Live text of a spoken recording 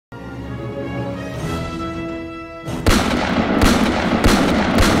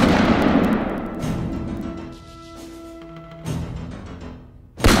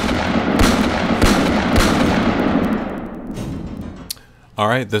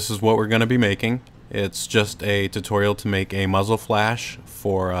Alright, this is what we're going to be making. It's just a tutorial to make a muzzle flash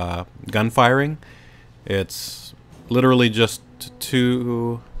for gun firing. It's literally just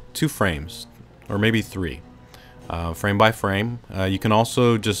two frames, or maybe three, frame by frame. You can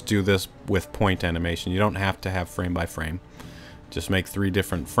also just do this with point animation. You don't have to have frame by frame. Just make 3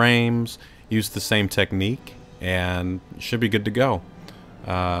 different frames, use the same technique, and it should be good to go.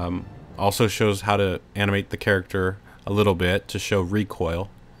 Also shows how to animate the character a little bit to show recoil,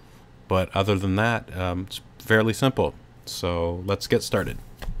 but other than that, it's fairly simple. So let's get started.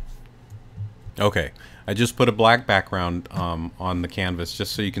 Okay, I just put a black background on the canvas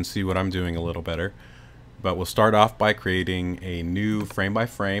just so you can see what I'm doing a little better. But we'll start off by creating a new frame by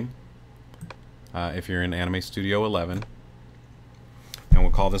frame if you're in Anime Studio 11, and we'll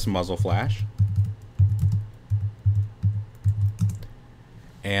call this muzzle flash.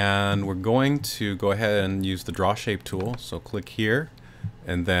 And we're going to go ahead and use the draw shape tool. So click here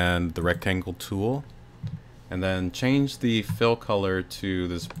and then the rectangle tool, and then change the fill color to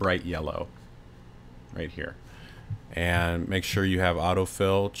this bright yellow right here, and make sure you have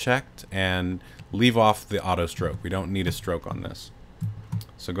autofill checked and leave off the auto stroke. We don't need a stroke on this.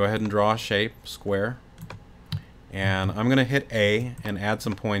 So go ahead and draw a shape, square, and I'm gonna hit A and add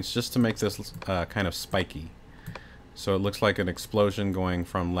some points just to make this kind of spiky. So it looks like an explosion going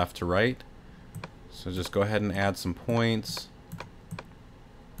from left to right. So just go ahead and add some points.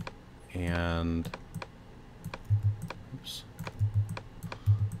 And oops,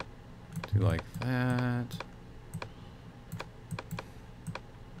 do like that.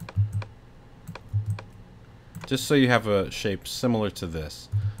 Just so you have a shape similar to this.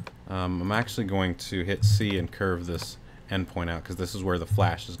 I'm actually going to hit C and curve this endpoint out because this is where the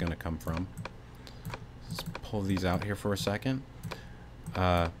flash is going to come from. Let's pull these out here for a second.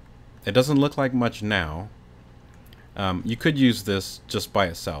 It doesn't look like much now. You could use this just by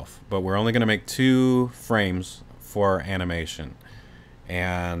itself, but we're only going to make 2 frames for animation.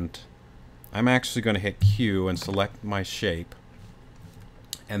 And I'm actually going to hit Q and select my shape.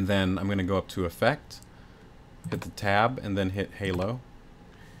 And then I'm going to go up to Effect, hit the tab, and then hit Halo.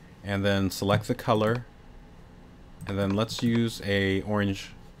 And then select the color. And then let's use a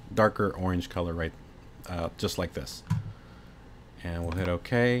orange, darker orange color right just like this, and we'll hit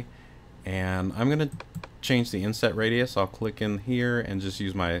OK. And I'm gonna change the inset radius. I'll click in here and just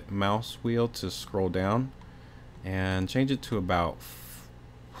use my mouse wheel to scroll down and change it to about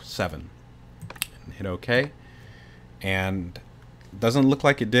 7 and hit OK. And it doesn't look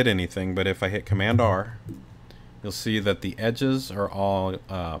like it did anything, but if I hit Command R, you'll see that the edges are all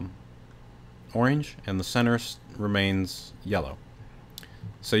orange and the center remains yellow.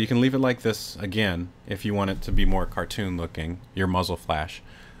 So you can leave it like this again if you want it to be more cartoon looking, your muzzle flash.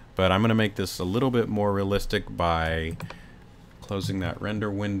 But I'm going to make this a little bit more realistic by closing that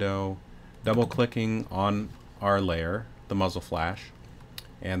render window, double clicking on our layer, the muzzle flash,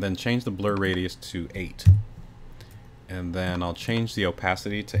 and then change the blur radius to 8. And then I'll change the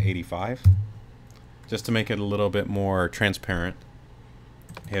opacity to 85 just to make it a little bit more transparent.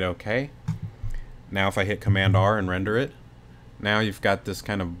 Hit OK. Now if I hit Command R and render it, now you've got this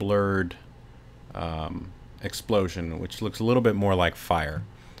kind of blurred explosion, which looks a little bit more like fire,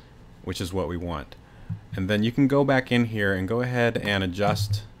 which is what we want. And then you can go back in here and go ahead and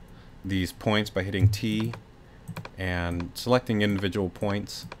adjust these points by hitting T and selecting individual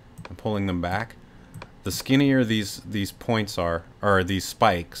points and pulling them back. The skinnier these points are, or these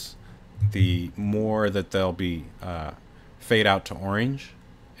spikes, the more that they'll be fade out to orange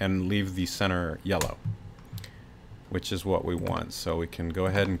and leave the center yellow, which is what we want. So we can go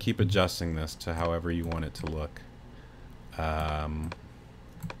ahead and keep adjusting this to however you want it to look.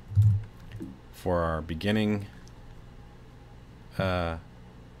 For our beginning, our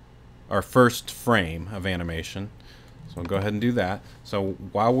first frame of animation, so we'll go ahead and do that. So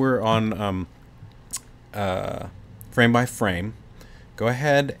while we're on frame by frame, go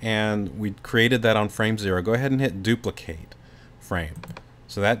ahead, and we created that on frame 0. Go ahead and hit duplicate frame.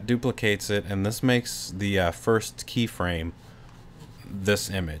 So that duplicates it, and this makes the first keyframe this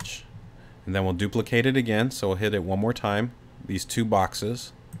image. And then we'll duplicate it again, so we'll hit it one more time, these 2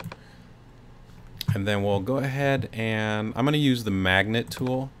 boxes. And then we'll go ahead and I'm going to use the magnet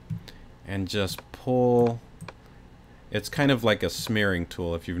tool and just pull. It's kind of like a smearing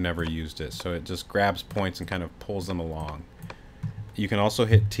tool if you've never used it. So it just grabs points and kind of pulls them along. You can also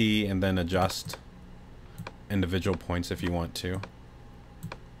hit T and then adjust individual points if you want to.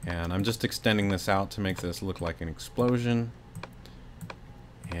 And I'm just extending this out to make this look like an explosion.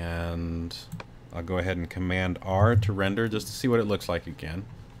 And I'll go ahead and Command R to render just to see what it looks like again.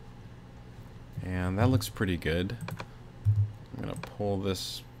 And that looks pretty good. I'm going to pull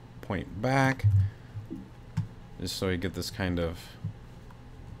this point back just so you get this kind of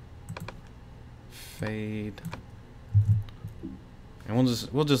fade. And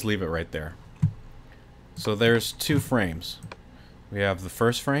we'll just leave it right there. So there's 2 frames. We have the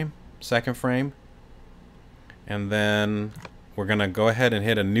first frame, second frame, and then we're gonna go ahead and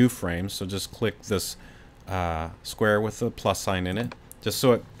hit a new frame. So just click this square with the plus sign in it, just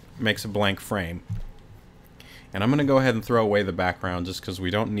so it makes a blank frame. And I'm gonna go ahead and throw away the background just because we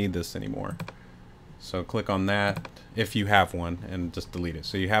don't need this anymore. So click on that if you have one and just delete it.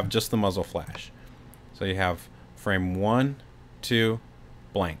 So you have just the muzzle flash. So you have frame 1, 2,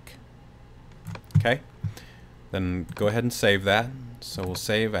 blank. Okay, then go ahead and save that. So we'll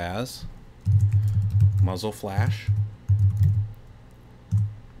save as muzzle flash,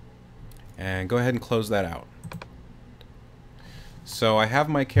 and go ahead and close that out. So I have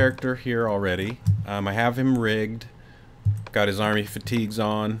my character here already. I have him rigged, got his army fatigues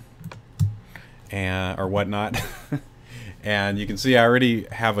on, and or whatnot. And you can see I already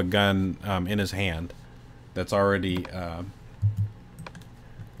have a gun in his hand that's already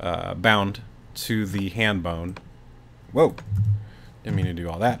bound to the hand bone. Whoa, didn't mean to do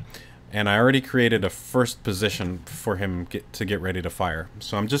all that. And I already created a first position for him to get ready to fire.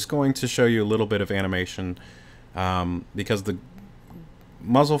 So I'm just going to show you a little bit of animation because the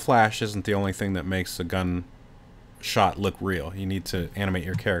muzzle flash isn't the only thing that makes a gun shot look real. You need to animate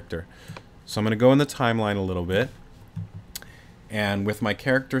your character. So I'm going to go in the timeline a little bit. And with my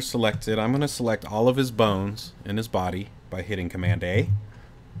character selected, I'm going to select all of his bones in his body by hitting Command A.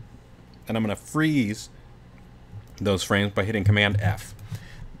 And I'm going to freeze those frames by hitting Command F.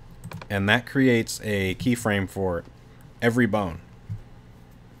 And that creates a keyframe for every bone.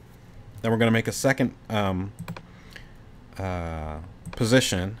 Then we're going to make a second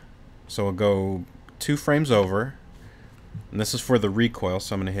position. So we'll go 2 frames over. And this is for the recoil,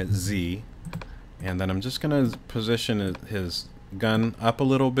 so I'm going to hit Z. And then I'm just going to position his gun up a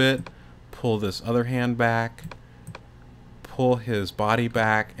little bit, pull this other hand back, pull his body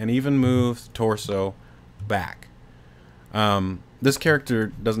back, and even move the torso back. This character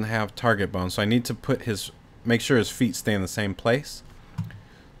doesn't have target bone, so I need to make sure his feet stay in the same place.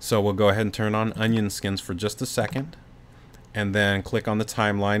 So we'll go ahead and turn on onion skins for just a second, and then click on the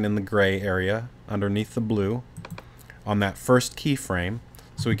timeline in the gray area underneath the blue on that first keyframe,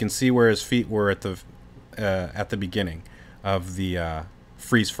 so we can see where his feet were at the beginning of the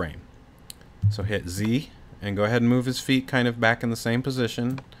freeze frame. So hit Z and go ahead and move his feet kind of back in the same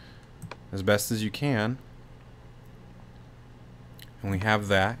position as best as you can. And we have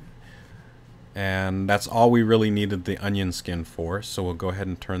that. And that's all we really needed the onion skin for, so we'll go ahead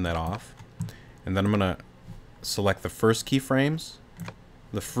and turn that off. And then I'm going to select the first keyframes,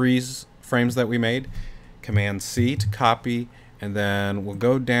 the freeze frames that we made, Command C to copy, and then we'll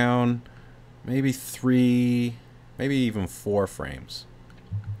go down maybe 3, maybe even 4 frames.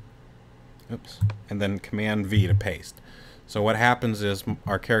 Oops. And then Command V to paste. So what happens is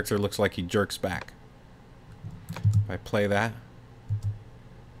our character looks like he jerks back. If I play that.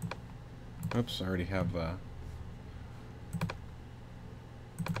 Oops, I already have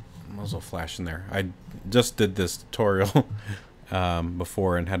muzzle flash in there. I just did this tutorial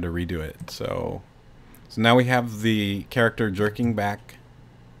before and had to redo it. So now we have the character jerking back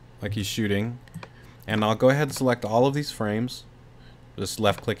like he's shooting. And I'll go ahead and select all of these frames. Just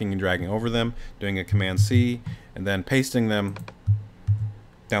left clicking and dragging over them, doing a Command C, and then pasting them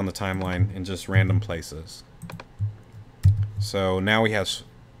down the timeline in just random places. So now we have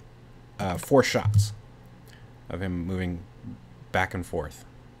 4 shots of him moving back and forth.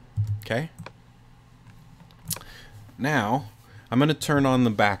 Okay? Now, I'm going to turn on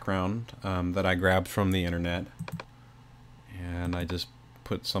the background that I grabbed from the internet. And I just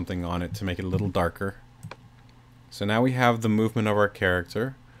put something on it to make it a little darker. So now we have the movement of our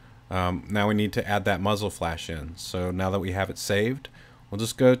character. Now we need to add that muzzle flash in. So now that we have it saved, we'll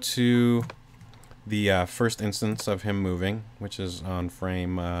just go to the first instance of him moving, which is on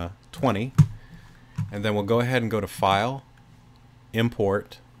frame 20. And then we'll go ahead and go to File,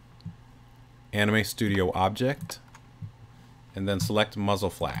 Import, Anime Studio Object, and then select Muzzle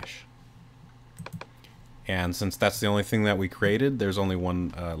Flash. And since that's the only thing that we created, there's only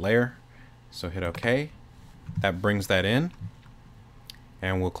one layer. So hit OK. That brings that in.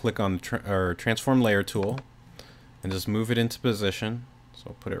 And we'll click on the Transform Layer tool and just move it into position. So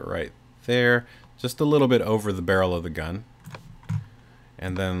I'll put it right there, just a little bit over the barrel of the gun.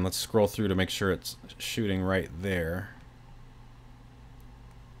 And then let's scroll through to make sure it's shooting right there.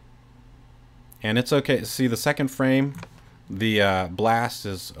 And it's okay. See, the second frame, the blast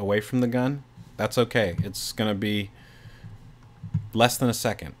is away from the gun. That's okay. It's going to be less than a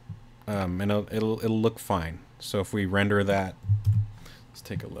second, and it'll look fine. So if we render that, let's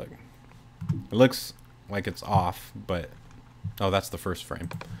take a look. It looks like it's off, but oh, that's the first frame.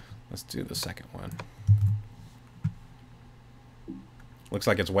 Let's do the second one. Looks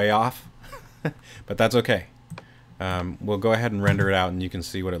like it's way off, but that's okay. We'll go ahead and render it out, and you can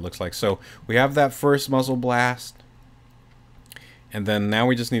see what it looks like. So we have that first muzzle blast, and then now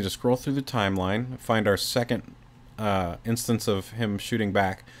we just need to scroll through the timeline, find our second instance of him shooting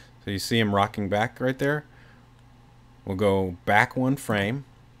back. So you see him rocking back right there. We'll go back one frame.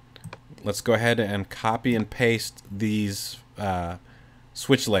 Let's go ahead and copy and paste these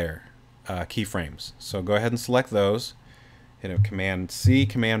switch layer keyframes. So go ahead and select those. Hit a Command C,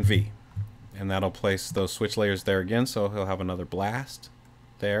 Command V. And that'll place those switch layers there again, so he'll have another blast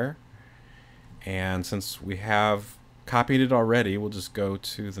there. And since we have copied it already, we'll just go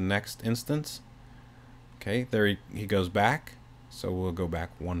to the next instance. Okay, there he goes back. So we'll go back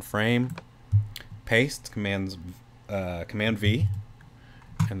one frame, paste, Command V,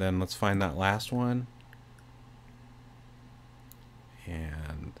 and then let's find that last one.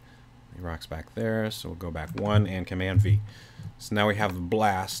 And he rocks back there, so we'll go back one and Command V. So now we have the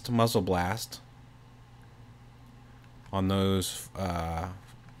blast, muzzle blast, on those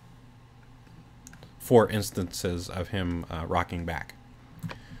 4 instances of him rocking back.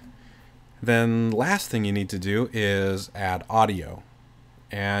 Then last thing you need to do is add audio.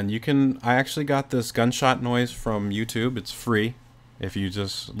 And you can, I actually got this gunshot noise from YouTube. It's free if you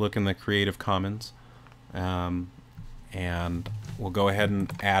just look in the Creative Commons. And we'll go ahead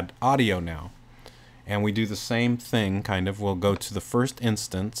and add audio now. And we do the same thing, kind of. We'll go to the first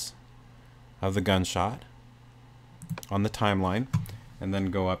instance of the gunshot on the timeline, and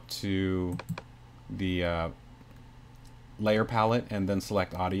then go up to the layer palette and then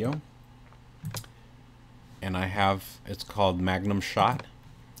select audio. And I have, it's called Magnum Shot.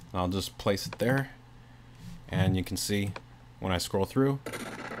 I'll just place it there, and you can see when I scroll through.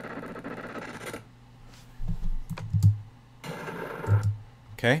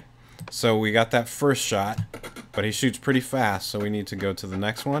 Okay, so we got that first shot, but he shoots pretty fast, so we need to go to the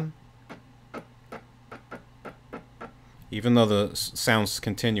next one. Even though the sound's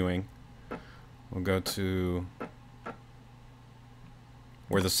continuing, we'll go to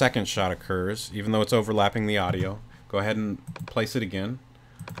where the second shot occurs, even though it's overlapping the audio. Go ahead and place it again.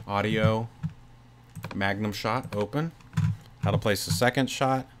 Audio, Magnum Shot, open. How to place the second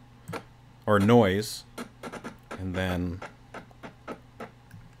shot, or noise, and then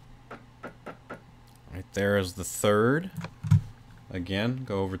right there is the third. Again,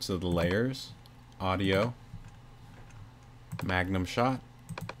 go over to the layers, audio, Magnum Shot,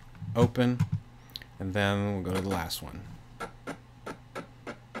 open, and then we'll go to the last one.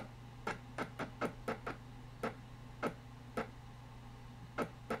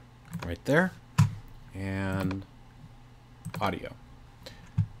 Right there, and audio.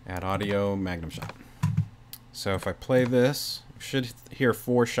 Add audio, Magnum Shot. So if I play this, you should hear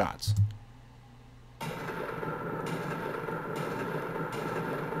 4 shots.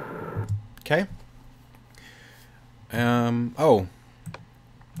 Okay. Oh,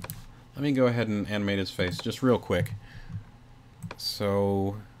 let me go ahead and animate his face just real quick.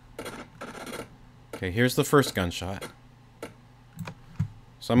 So, okay, here's the first gunshot.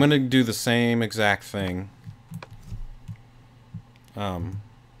 So I'm going to do the same exact thing.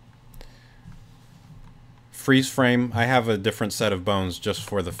 Freeze frame. I have a different set of bones just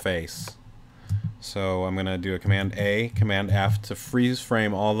for the face. So I'm going to do a Command A, Command F to freeze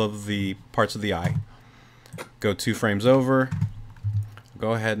frame all of the parts of the eye. Go 2 frames over.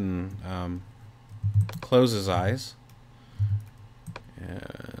 Go ahead and close his eyes.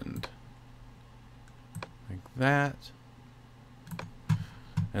 And like that.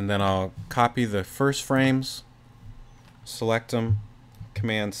 And then I'll copy the first frames, select them,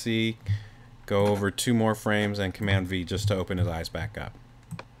 Command C, go over 2 more frames, and Command V just to open his eyes back up.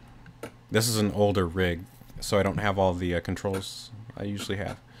 This is an older rig, so I don't have all the controls I usually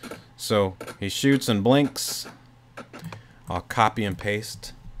have. So he shoots and blinks. I'll copy and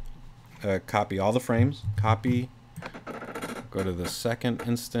paste. Copy all the frames. Copy. Go to the second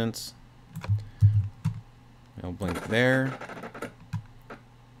instance. I'll blink there.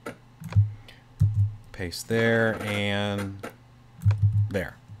 Paste there and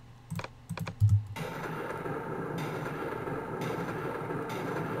there.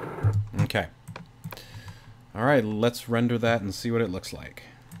 Okay. Alright, let's render that and see what it looks like.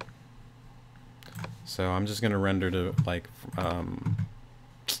 So I'm just going to render to like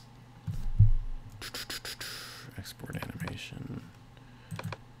export animation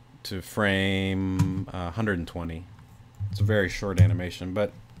to frame 120. It's a very short animation,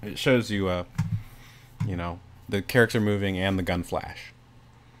 but it shows you, you know, the character moving and the gun flash.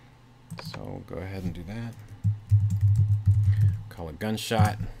 So we'll go ahead and do that. Call it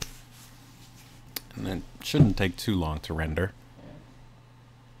gunshot. And then it shouldn't take too long to render.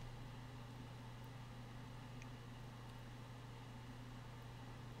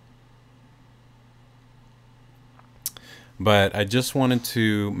 But I just wanted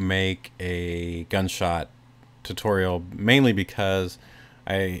to make a gunshot tutorial mainly because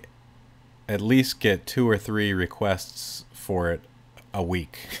I at least get 2 or 3 requests for it a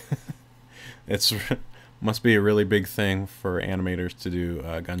week. It's must be a really big thing for animators to do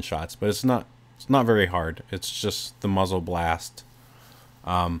gunshots, but it's not very hard. It's just the muzzle blast.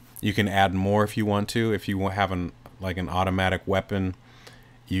 You can add more if you want to. If you have an automatic weapon,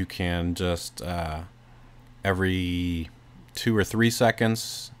 you can just every 2 or 3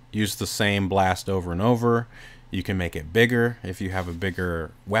 seconds use the same blast over and over. You can make it bigger if you have a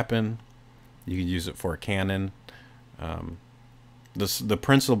bigger weapon. You can use it for a cannon. The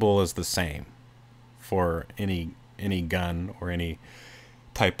principle is the same for any gun or any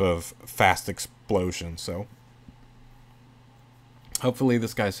type of fast explosion. So hopefully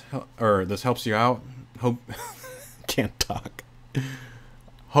this helps you out. Can't talk.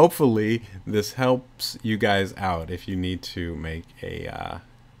 Hopefully this helps you guys out if you need to make a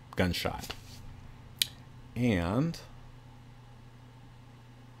gunshot. And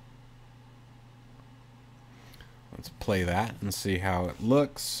let's play that and see how it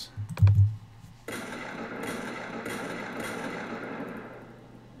looks.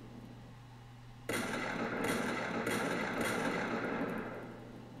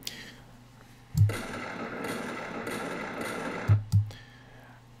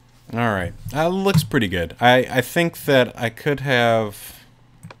 Alright, looks pretty good. I think that I could have...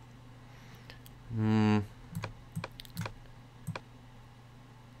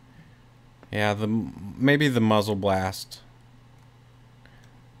 yeah, maybe the muzzle blast.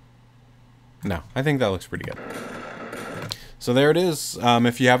 No, I think that looks pretty good. So there it is.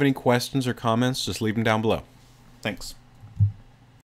 If you have any questions or comments, just leave them down below. Thanks.